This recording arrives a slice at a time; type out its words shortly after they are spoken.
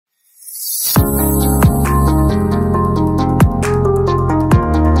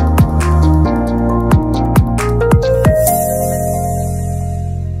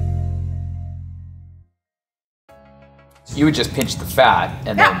you would just pinch the fat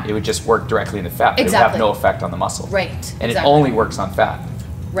and then it would just work directly in the fat. It would have no effect on the muscle. Right. And it only works on fat.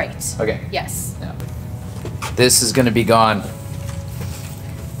 Right. Okay. Yes. Yeah. This is going to be gone.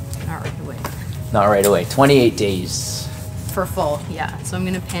 Not right away. Not right away. 28 days. For full, yeah. So I'm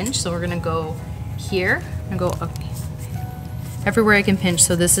going to pinch. So we're going to go here. I'm going to go everywhere I can pinch.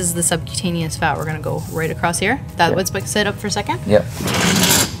 So this is the subcutaneous fat. We're going to go right across here. That what's set up for a second? Yep.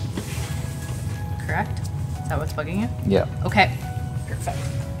 Correct? Is that what's bugging you? Yeah. Okay. Perfect.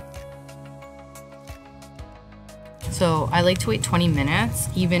 So I like to wait 20 minutes,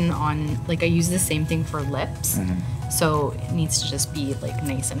 even on, like I use the same thing for lips. So it needs to just be like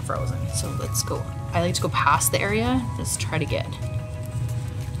nice and frozen. So let's go. I like to go past the area, just try to get,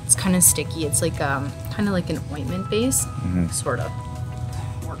 it's kind of sticky. It's like kind of like an ointment base, sort of.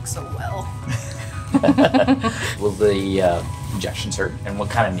 Works so well. Will the injections hurt? And what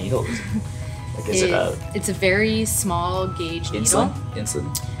kind of needle is it? Like, is it's a very small gauge needle.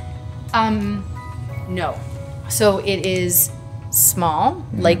 Insulin? No. So it is small,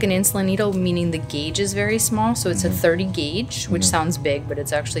 like an insulin needle, meaning the gauge is very small. So it's a 30 gauge, which sounds big, but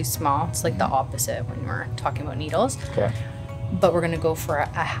it's actually small. It's like the opposite when we're talking about needles. Okay. But we're gonna go for a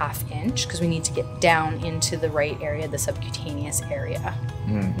 1/2 inch because we need to get down into the right area, the subcutaneous area.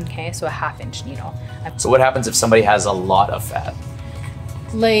 Okay, so a 1/2 inch needle. So what happens if somebody has a lot of fat?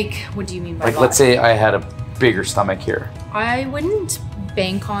 Like, what do you mean by like, lot? let's say I had a bigger stomach here. I wouldn't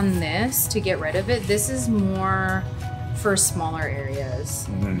bank on this to get rid of it. This is more for smaller areas.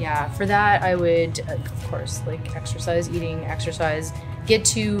 Yeah, for that I would, of course, like exercise, eating, exercise, get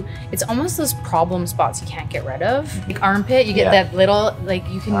to, it's almost those problem spots you can't get rid of. Like armpit, you get that little, like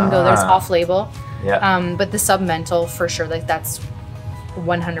you can go there, it's off label. Yeah. But the submental for sure, like that's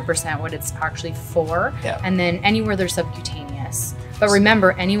 100% what it's actually for. Yeah. And then anywhere there's subcutaneous. But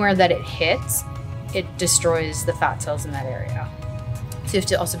remember, anywhere that it hits, it destroys the fat cells in that area. So you have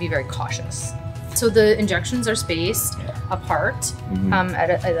to also be very cautious. So the injections are spaced apart, at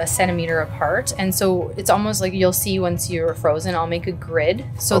a centimeter apart. And so it's almost like you'll see once you're frozen, I'll make a grid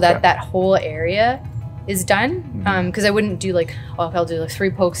so that that whole area is done. Because I wouldn't do like, oh, I'll do like 3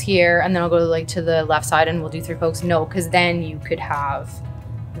 pokes here and then I'll go like to the left side and we'll do 3 pokes. No, because then you could have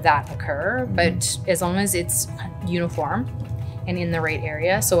that occur. But as long as it's uniform and in the right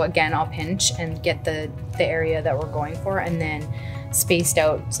area. So again, I'll pinch and get the area that we're going for, and then spaced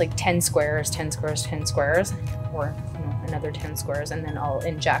out. It's like 10 squares, 10 squares, 10 squares, or another 10 squares, and then I'll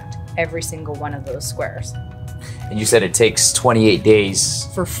inject every single one of those squares. And you said it takes 28 days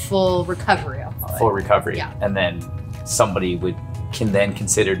for full recovery. I'll call it. Full recovery. Yeah. And then somebody can then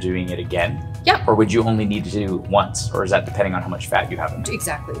consider doing it again? Yeah. Or would you only need to do once? Or is that depending on how much fat you have in it?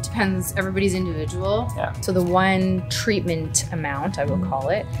 Exactly. It depends. Everybody's individual. Yeah. So the one treatment amount, I will call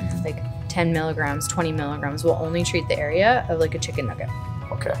it, like 10 milligrams, 20 milligrams, will only treat the area of like a chicken nugget.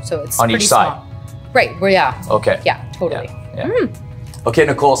 Okay. So it's on pretty each side. Small. Right. Well, yeah. Okay. Yeah, totally. Yeah. Okay,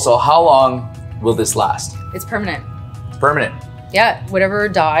 Nicole, so how long will this last? It's permanent. It's permanent. Yeah, whatever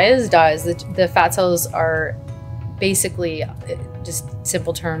dies, dies. The fat cells are basically, just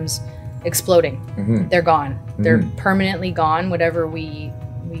simple terms, exploding. They're gone. They're permanently gone. Whatever we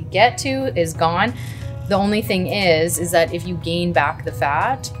get to is gone. The only thing is that if you gain back the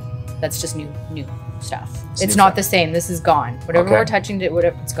fat, that's just new stuff. It's not the same. This is gone. Whatever we're touching to,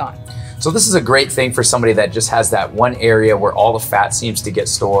 whatever, it's gone. So this is a great thing for somebody that just has that one area where all the fat seems to get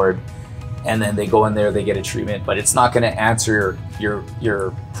stored, and then they go in there, they get a treatment, but it's not going to answer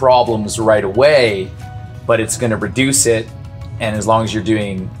your problems right away, but it's going to reduce it. And as long as you're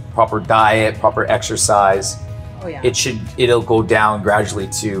doing proper diet, proper exercise, it'll go down gradually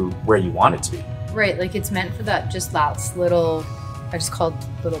to where you want it to be. Right, like it's meant for that just last little, I just called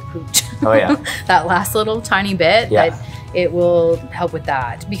little pooch. Oh yeah. That last little tiny bit, that it will help with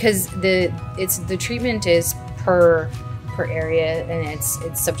that, because the treatment is per area, and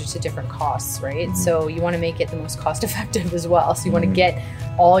it's subject to different costs, right? So you want to make it the most cost effective as well. So you want to get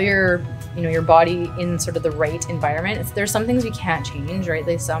all your your body in sort of the right environment. There's some things we can't change, right?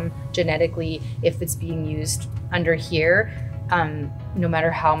 Like some genetically, if it's being used under here, no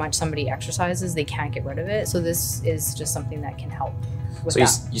matter how much somebody exercises, they can't get rid of it. So this is just something that can help with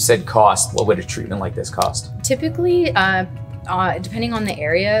that. You said cost. What would a treatment like this cost? Typically, depending on the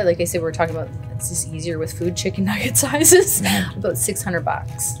area, like I said, we're talking about, it's just easier with food, chicken nugget sizes, about $600.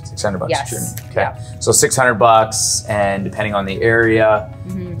 $600 yes. treatment. Okay. Yeah. So $600, and depending on the area,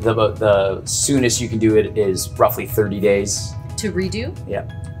 the soonest you can do it is roughly 30 days. To redo? Yeah.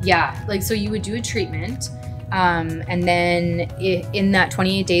 Yeah, like so you would do a treatment, and then in that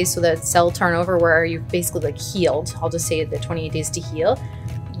 28 days, so that cell turnover where you're basically like healed, I'll just say the 28 days to heal,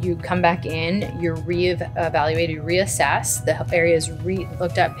 you come back in, you're re-evaluated, reassess, the area is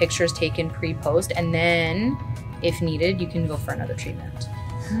looked at, pictures taken pre-post, and then if needed, you can go for another treatment.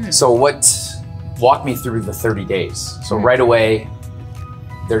 So walk me through the 30 days. So right away,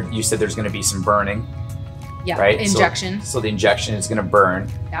 you said there's going to be some burning. Yeah, right? injection. So the injection is going to burn.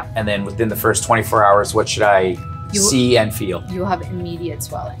 Yeah. And then within the first 24 hours, what should I see and feel? You'll have immediate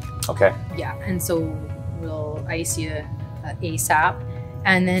swelling. Okay. Yeah, and so we'll ice you ASAP.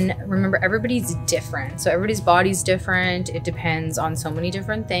 And then remember, everybody's different. So everybody's body's different. It depends on so many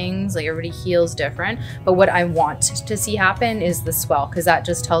different things. Like everybody heals different. But what I want to see happen is the swell, because that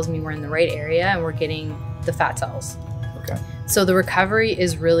just tells me we're in the right area and we're getting the fat cells. Okay. So the recovery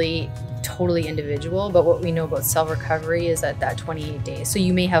is really totally individual, but what we know about cell recovery is at that 28 days. So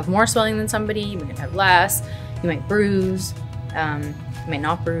you may have more swelling than somebody, you might have less, you might bruise, you might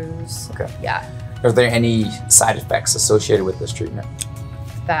not bruise. Okay. Yeah. Are there any side effects associated with this treatment?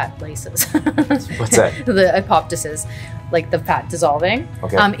 Fat laces. What's that? The apoptosis, like the fat dissolving.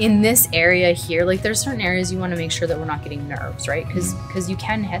 Okay. In this area here, like there's certain areas you want to make sure that we're not getting nerves, right? Because you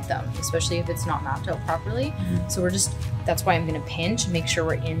can hit them, especially if it's not mapped out properly. So that's why I'm going to pinch, make sure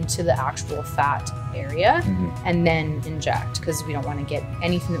we're into the actual fat area, and then inject, because we don't want to get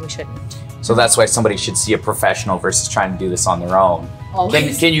anything that we shouldn't. So that's why somebody should see a professional versus trying to do this on their own.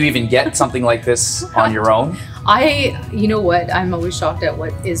 Can you even get something like this on your own? You know what? I'm always shocked at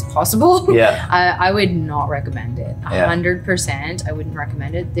what is possible. Yeah. I would not recommend it. 100%. I wouldn't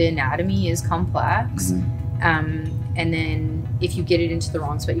recommend it. The anatomy is complex. And then if you get it into the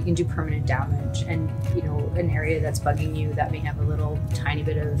wrong spot, you can do permanent damage. And, you know, an area that's bugging you that may have a little tiny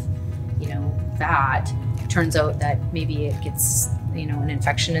bit of, you know, fat, turns out that maybe it gets, you know, an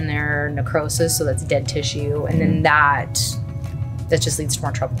infection in there, necrosis, so that's dead tissue. And then that just leads to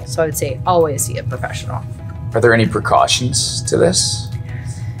more trouble. So I would say always see a professional. Are there any precautions to this?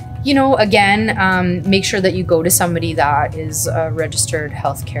 You know, again, make sure that you go to somebody that is a registered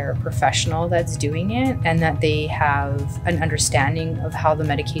healthcare professional that's doing it, and that they have an understanding of how the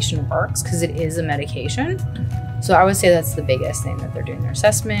medication works, because it is a medication. So I would say that's the biggest thing, that they're doing their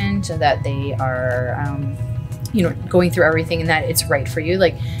assessment, that they are, you know, going through everything, and that it's right for you.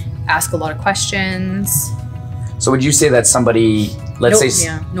 Like, ask a lot of questions. So would you say that somebody,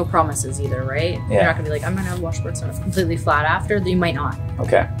 no promises either, right? Yeah. You're not gonna be like, I'm gonna have washboard and it's completely flat after. You might not.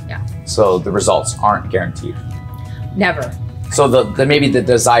 Okay. Yeah. So the results aren't guaranteed. Never. So maybe the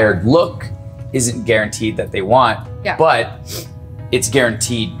desired look isn't guaranteed that they want, but it's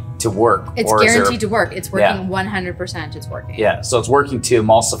guaranteed to work. It's guaranteed to work. It's working 100%. It's working. Yeah. So it's working to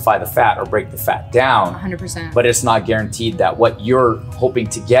emulsify the fat or break the fat down. 100%. But it's not guaranteed that what you're hoping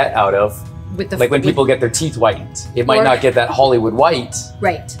to get out of, like when people get their teeth whitened, it might not get that Hollywood white.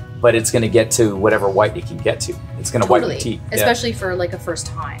 Right. But it's going to get to whatever white it can get to. It's going to whiten the teeth. Especially for like a first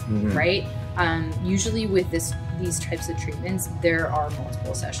time, right? Usually with these types of treatments, there are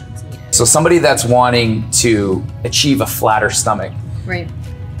multiple sessions needed. So somebody that's wanting to achieve a flatter stomach, right,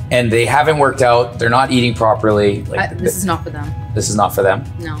 and they haven't worked out, they're not eating properly. Like this is not for them. This is not for them?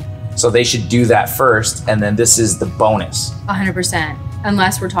 No. So they should do that first, and then this is the bonus. 100%.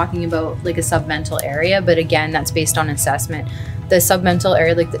 Unless we're talking about like a submental area, but again, that's based on assessment. The submental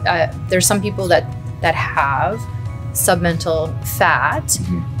area, like there's some people that have submental fat,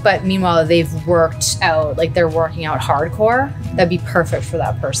 but meanwhile they've worked out, like they're working out hardcore. That'd be perfect for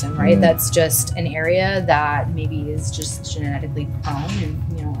that person, right? That's just an area that maybe is just genetically prone, and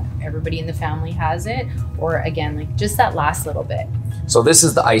you know, everybody in the family has it, or again, like just that last little bit. So this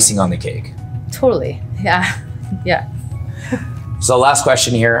is the icing on the cake. Totally. Yeah. Yeah. So last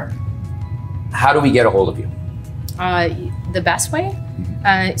question here, how do we get a hold of you? The best way?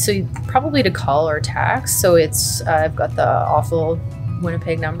 So probably to call or text. So it's, I've got the awful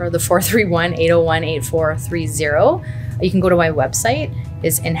Winnipeg number, the 431-801-8430. You can go to my website,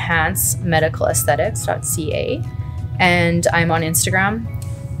 is enhancemedicalaesthetics.ca. And I'm on Instagram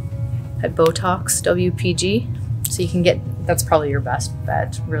at BotoxWPG. So you can get, that's probably your best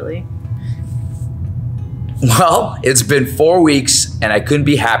bet, really. Well, it's been 4 weeks and I couldn't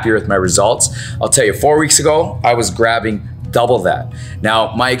be happier with my results. I'll tell you, 4 weeks ago, I was grabbing double that.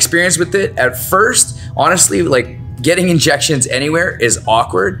 Now, my experience with it at first, honestly, like getting injections anywhere is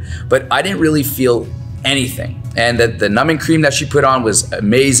awkward, but I didn't really feel anything. And the numbing cream that she put on was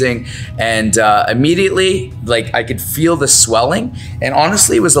amazing. And immediately, like I could feel the swelling. And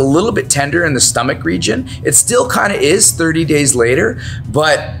honestly, it was a little bit tender in the stomach region. It still kind of is 30 days later.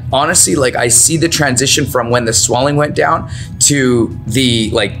 But honestly, like I see the transition from when the swelling went down to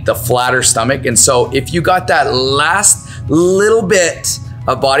the flatter stomach. And so if you got that last little bit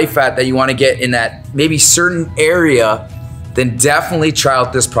of body fat that you want to get in that maybe certain area, then definitely try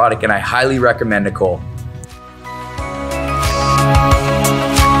out this product, and I highly recommend, Nicole.